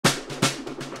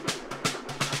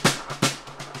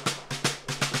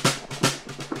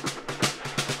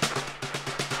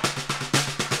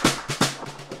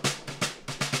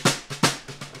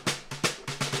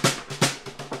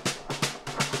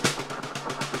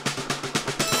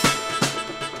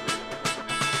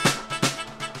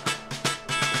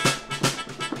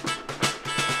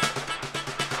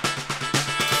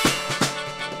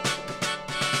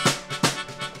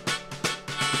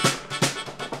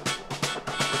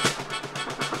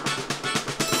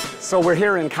So we're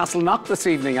here in Castleknock this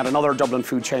evening at another Dublin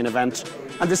food chain event,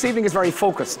 and this evening is very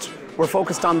focused. We're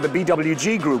focused on the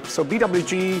BWG group. So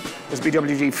BWG is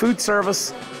BWG Food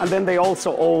Service, and then they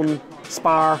also own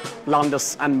Spar,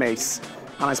 Londis and Mace.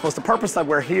 And I suppose the purpose that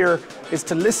we're here is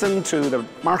to listen to the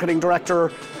marketing director,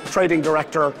 trading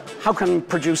director, how can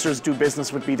producers do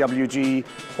business with BWG,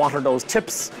 what are those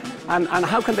tips, and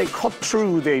how can they cut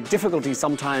through the difficulty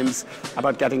sometimes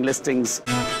about getting listings.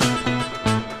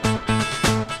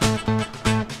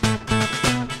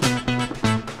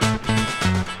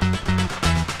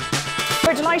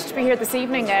 We're delighted to be here this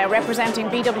evening representing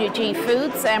BWG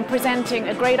Foods and presenting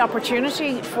a great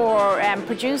opportunity for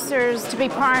producers to be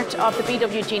part of the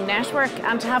BWG network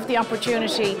and to have the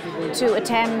opportunity to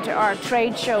attend our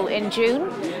trade show in June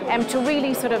to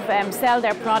really sort of sell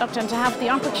their product and to have the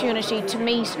opportunity to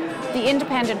meet the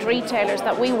independent retailers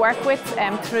that we work with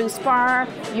through Spar,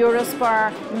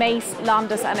 Eurospar, Mace,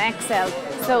 Londis and Excel.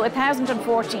 So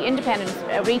 1,040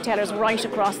 independent retailers right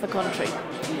across the country.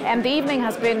 The evening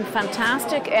has been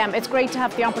fantastic. It's great to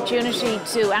have the opportunity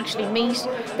to actually meet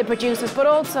the producers, but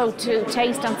also to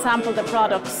taste and sample the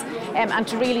products and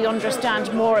to really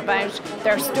understand more about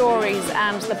their stories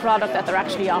and the product that they're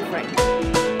actually offering.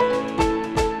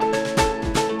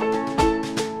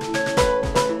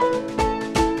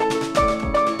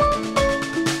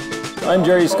 I'm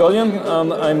Jerry Scullion.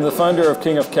 I'm the founder of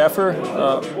King of Kefir.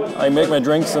 I make my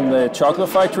drinks in the chocolate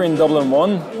factory in Dublin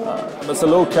 1. It's a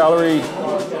low-calorie,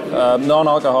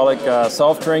 non-alcoholic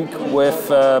soft drink with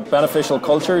beneficial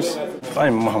cultures.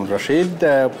 I'm Mohammed Rashid.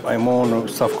 I'm owner of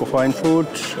Safco Fine Food.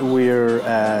 We're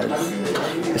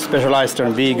specialised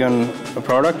in vegan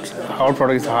product. Our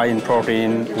product is high in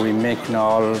protein. We make it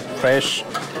all fresh.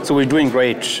 So we're doing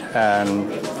great.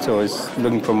 So it's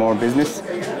looking for more business.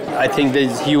 I think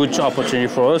there's huge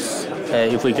opportunity for us.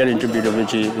 If we get into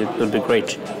BWG, it will be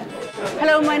great.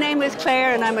 Hello, my name is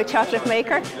Claire and I'm a chocolate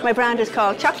maker. My brand is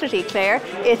called Chocolatey Claire.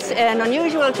 It's an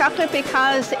unusual chocolate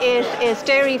because it is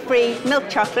dairy-free milk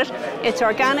chocolate. It's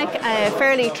organic,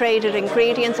 fairly traded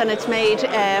ingredients, and it's made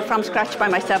from scratch by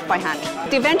myself by hand.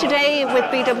 The event today with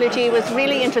BWG was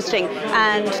really interesting,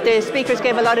 and the speakers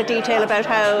gave a lot of detail about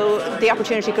how the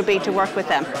opportunity could be to work with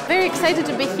them. Very excited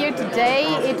to be here today.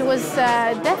 It was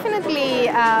definitely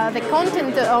the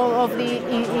content of the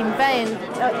event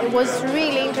it was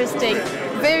really interesting.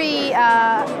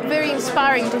 Very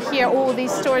inspiring to hear all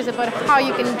these stories about how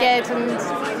you can get and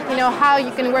how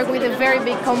you can work with a very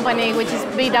big company, which is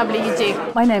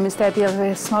BWG. My name is Debbie. I have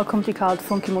a small company called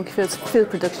Funky Monkey Foods, food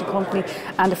production company,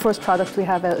 and the first product we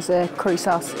have out is a curry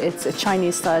sauce. It's a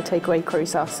Chinese style takeaway curry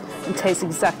sauce and tastes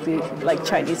exactly like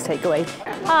Chinese takeaway.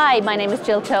 Hi, my name is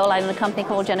Jill Toll. I'm in a company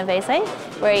called Genovese,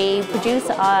 where we produce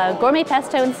a gourmet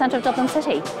pesto in the centre of Dublin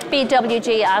City.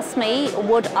 BWG asked me,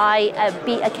 would I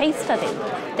be a case study?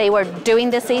 They were doing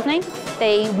this evening.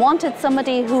 They wanted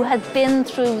somebody who had been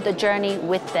through the journey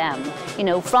with them,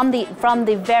 from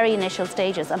the very initial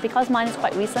stages. And because mine is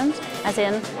quite recent, as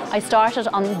in I started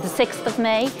on the 6th of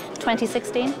May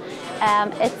 2016,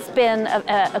 it's been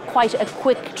quite a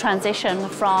quick transition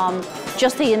from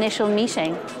just the initial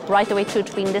meeting right the way through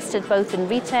to being listed both in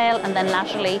retail and then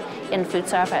laterally in food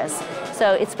service.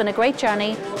 So it's been a great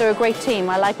journey. They're a great team.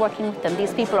 I like working with them.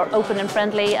 These people are open and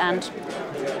friendly, and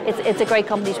it's a great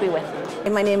company to be with.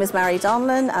 My name is Mary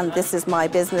Donlan, and this is my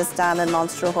business, Dan and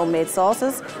Monstro Homemade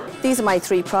Sauces. These are my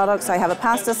three products. I have a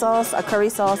pasta sauce, a curry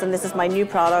sauce, and this is my new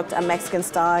product, a Mexican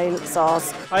style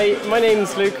sauce. Hi, my name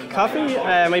is Luke Coffey.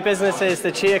 My business is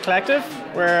the Chia Collective.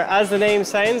 We're, as the name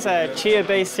sounds, a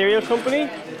chia-based cereal company.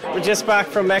 We're just back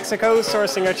from Mexico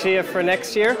sourcing our chia for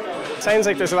next year. Sounds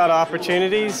like there's a lot of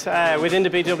opportunities within the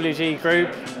BWG group,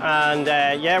 and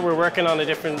we're working on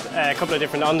a couple of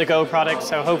different on-the-go products,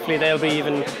 so hopefully they'll be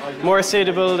even more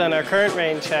suitable than our current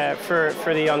range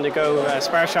for the on-the-go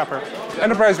Spar shopper.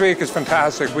 Enterprise Week is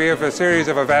fantastic. We have a series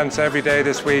of events every day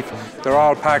this week. They're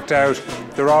all packed out,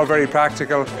 they're all very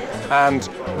practical, and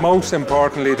most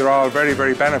importantly, they're all very,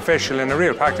 very beneficial in a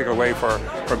real practical way for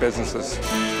businesses.